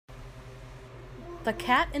The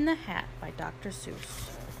Cat in the Hat by Dr.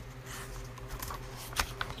 Seuss.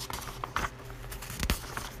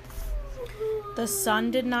 The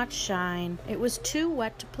sun did not shine. It was too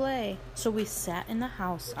wet to play, so we sat in the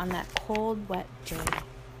house on that cold, wet day.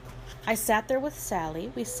 I sat there with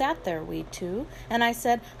Sally. We sat there, we two, and I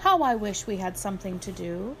said, how I wish we had something to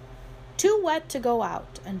do. Too wet to go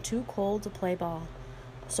out and too cold to play ball.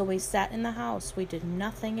 So we sat in the house. We did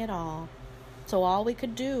nothing at all. So all we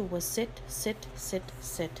could do was sit, sit, sit,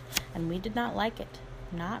 sit, and we did not like it,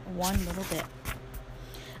 not one little bit.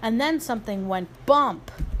 And then something went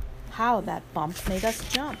bump. How that bump made us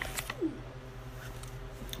jump.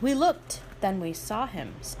 We looked, then we saw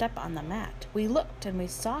him step on the mat. We looked, and we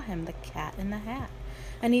saw him, the Cat in the Hat.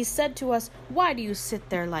 And he said to us, why do you sit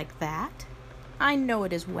there like that? I know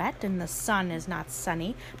it is wet and the sun is not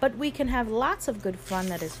sunny, but we can have lots of good fun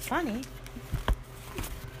that is funny.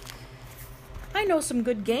 I know some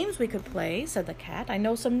good games we could play, said the cat. I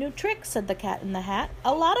know some new tricks, said the Cat in the Hat.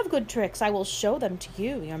 A lot of good tricks. I will show them to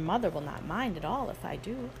you. Your mother will not mind at all if I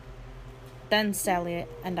do. Then Sally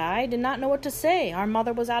and I did not know what to say. Our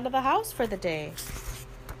mother was out of the house for the day.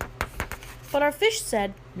 But our fish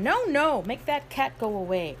said, no, no, make that cat go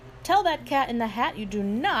away. Tell that Cat in the Hat you do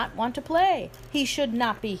not want to play. He should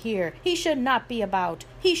not be here. He should not be about.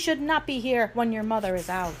 He should not be here when your mother is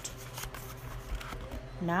out.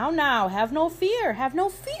 Now, have no fear,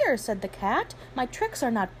 said the cat. My tricks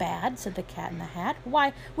are not bad, said the Cat in the Hat.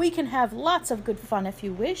 Why, we can have lots of good fun if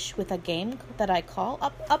you wish, with a game that I call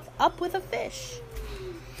Up with a Fish.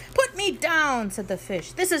 Put me down, said the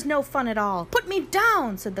fish. This is no fun at all. Put me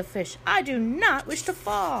down, said the fish. I do not wish to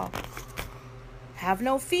fall. Have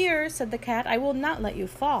no fear, said the cat. I will not let you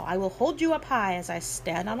fall. I will hold you up high as I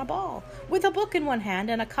stand on a ball, with a book in one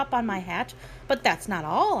hand and a cup on my hat. But that's not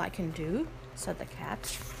all I can do, said the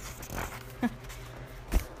cat.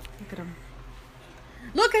 Look at him.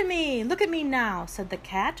 Look at me now, said the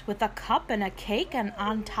cat, with a cup and a cake and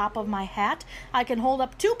on top of my hat. I can hold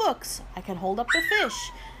up 2 books. I can hold up the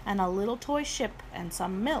fish and a little toy ship and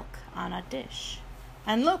some milk on a dish.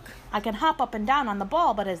 And look, I can hop up and down on the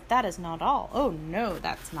ball, but that is not all. Oh no,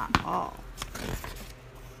 that's not all.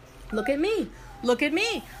 Look at me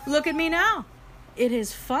now. It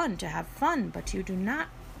is fun to have fun, but you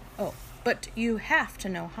have to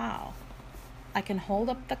know how. I can hold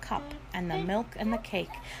up the cup and the milk and the cake.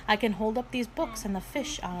 I can hold up these books and the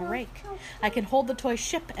fish on a rake. I can hold the toy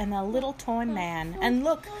ship and the little toy man. And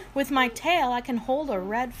look, with my tail I can hold a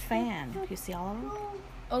red fan. Do you see all of them?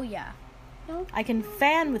 Oh, yeah. I can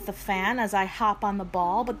fan with the fan as I hop on the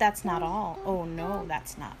ball, but that's not all. Oh no,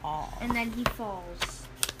 that's not all. And then he falls.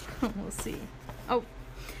 We'll see. Oh,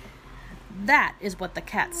 that is what the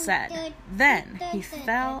cat said. Then he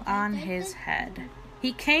fell on his head.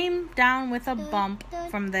 He came down with a bump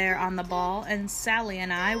from there on the ball, and Sally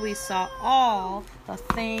and I, we saw all the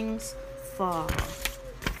things fall.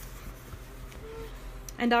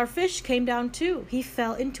 And our fish came down too. He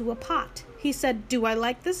fell into a pot. He said, do I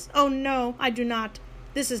like this? Oh no, I do not.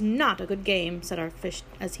 This is not a good game, said our fish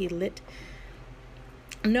as he lit.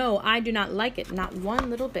 No, I do not like it, not one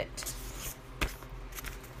little bit.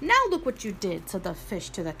 Now look what you did, said the fish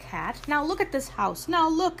to the cat. Now look at this house. Now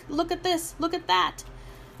look at this, look at that.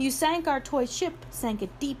 You sank our toy ship, sank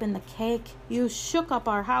it deep in the cake. You shook up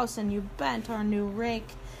our house and you bent our new rake.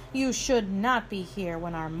 You should not be here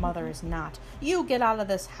when our mother is not. You get out of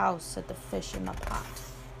this house, said the fish in the pot.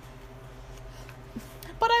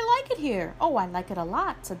 But I like it here. Oh, I like it a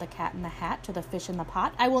lot, said the Cat in the Hat to the fish in the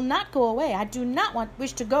pot. I will not go away. I do not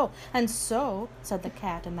wish to go. And so, said the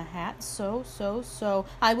Cat in the Hat, so,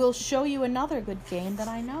 I will show you another good game that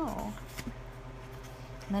I know.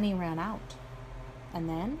 And then he ran out. And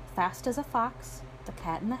then, fast as a fox, the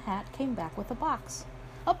Cat in the Hat came back with a box.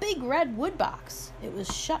 A big red wood box. It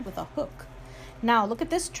was shut with a hook. Now look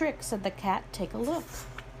at this trick, said the cat. Take a look.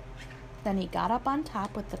 Then he got up on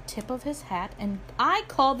top with the tip of his hat, and I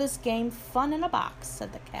call this game Fun in a Box,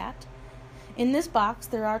 said the cat. In this box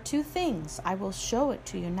there are 2 things. I will show it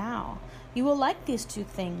to you now. You will like these 2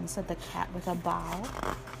 things, said the cat with a bow.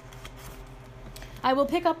 I will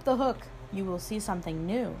pick up the hook. You will see something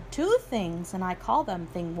new. 2 things, and I call them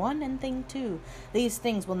Thing 1 and Thing 2. These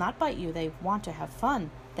things will not bite you. They want to have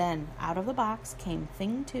fun. Then out of the box came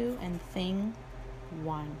Thing 2 and Thing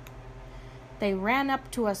 1. They ran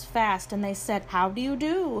up to us fast, and they said, how do you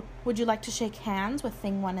do? Would you like to shake hands with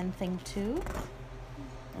Thing 1 and Thing 2?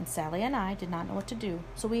 And Sally and I did not know what to do,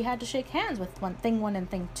 so we had to shake hands with Thing 1 and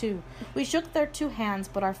Thing 2. We shook their 2 hands,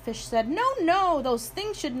 but our fish said, no, those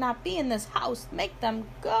things should not be in this house. Make them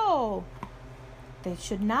go. They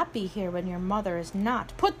should not be here when your mother is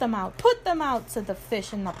not. Put them out, said the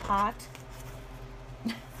fish in the pot.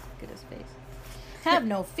 Look at his face. Have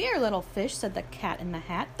no fear, little fish, said the cat in the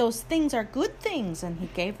hat. Those things are good things, and he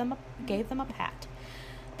gave them a pat.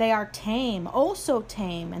 They are tame, oh so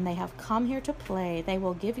tame, and they have come here to play. They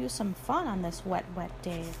will give you some fun on this wet, wet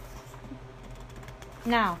day.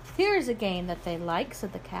 Now, here is a game that they like,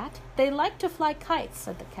 said the cat. They like to fly kites,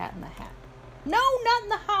 said the cat in the hat. No, not in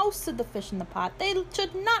the house, said the fish in the pot. They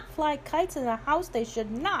should not fly kites in a house, they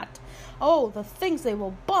should not. Oh, the things they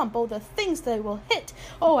will bump, oh, the things they will hit.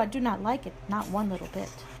 Oh, I do not like it, not one little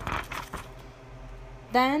bit.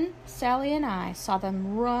 Then Sally and I saw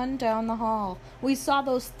them run down the hall. We saw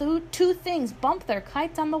those two things bump their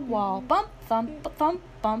kites on the wall. Bump, thump, thump,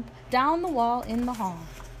 bump, down the wall in the hall.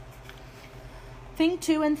 Thing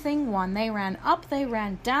 2 and thing 1, they ran up, they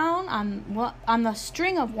ran down. On the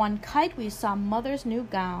string of one kite, we saw Mother's new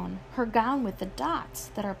gown. Her gown with the dots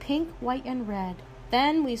that are pink, white, and red.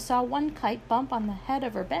 Then we saw one kite bump on the head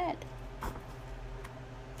of her bed.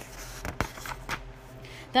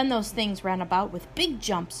 Then those things ran about with big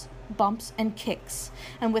jumps, bumps, and kicks,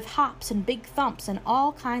 and with hops and big thumps and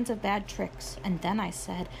all kinds of bad tricks. And then I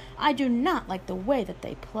said, I do not like the way that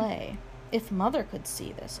they play. If Mother could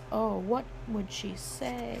see this, oh, what would she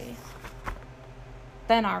say?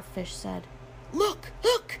 Then our fish said, Look,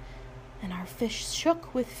 look! And our fish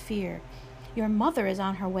shook with fear. Your mother is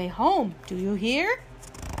on her way home, do you hear?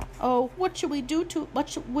 Oh, what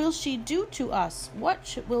will she do to us?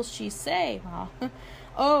 What will she say?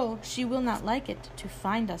 Oh, she will not like it to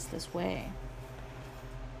find us this way.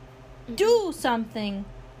 Do something!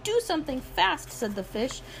 Do something fast, said the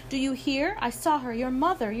fish. Do you hear? I saw her, your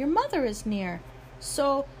mother is near.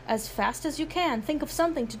 So, as fast as you can, think of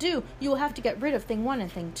something to do. You will have to get rid of thing 1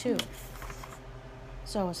 and thing 2.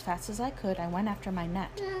 So, as fast as I could, I went after my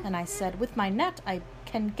net. And I said, with my net, I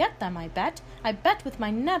can get them, I bet. I bet with my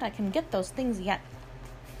net I can get those things yet.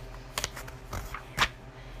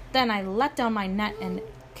 Then I let down my net and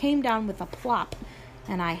came down with a plop.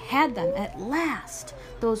 And I had them at last.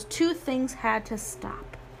 Those 2 things had to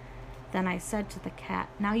stop. Then I said to the cat,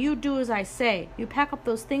 Now you do as I say. You pack up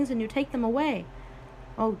those things and you take them away.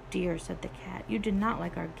 Oh dear, said the cat, you did not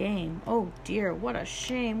like our game. Oh dear, what a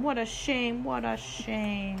shame, what a shame, what a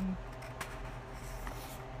shame.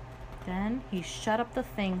 Then he shut up the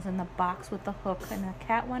things in the box with the hook, and the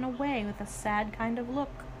cat went away with a sad kind of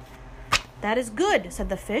look. That is good, said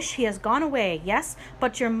the fish. He has gone away, yes,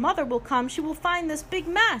 but your mother will come. She will find this big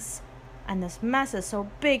mess. And this mess is so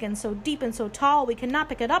big and so deep and so tall, we cannot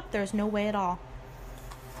pick it up. There's no way at all.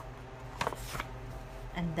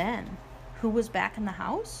 And then, who was back in the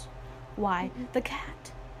house? Why, the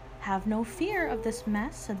cat. Have no fear of this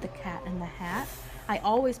mess, said the cat in the hat. I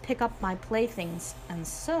always pick up my playthings, and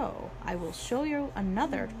so I will show you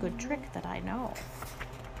another good trick that I know.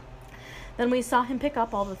 Then we saw him pick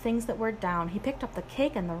up all the things that were down. He picked up the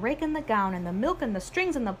cake and the rake and the gown and the milk and the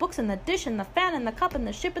strings and the books and the dish and the fan and the cup and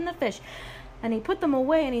the ship and the fish. And he put them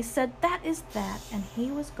away and he said, That is that. And he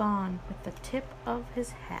was gone with the tip of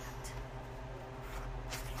his hat.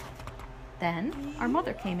 Then our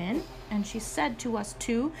mother came in and she said to us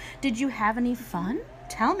 2, Did you have any fun?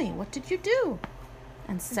 Tell me, what did you do?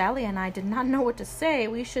 And Sally and I did not know what to say.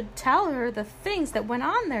 We should tell her the things that went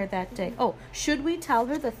on there that day. Oh, should we tell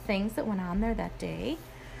her the things that went on there that day?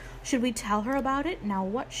 Should we tell her about it? Now,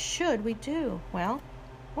 what should we do? Well,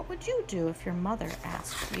 what would you do if your mother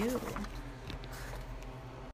asked you?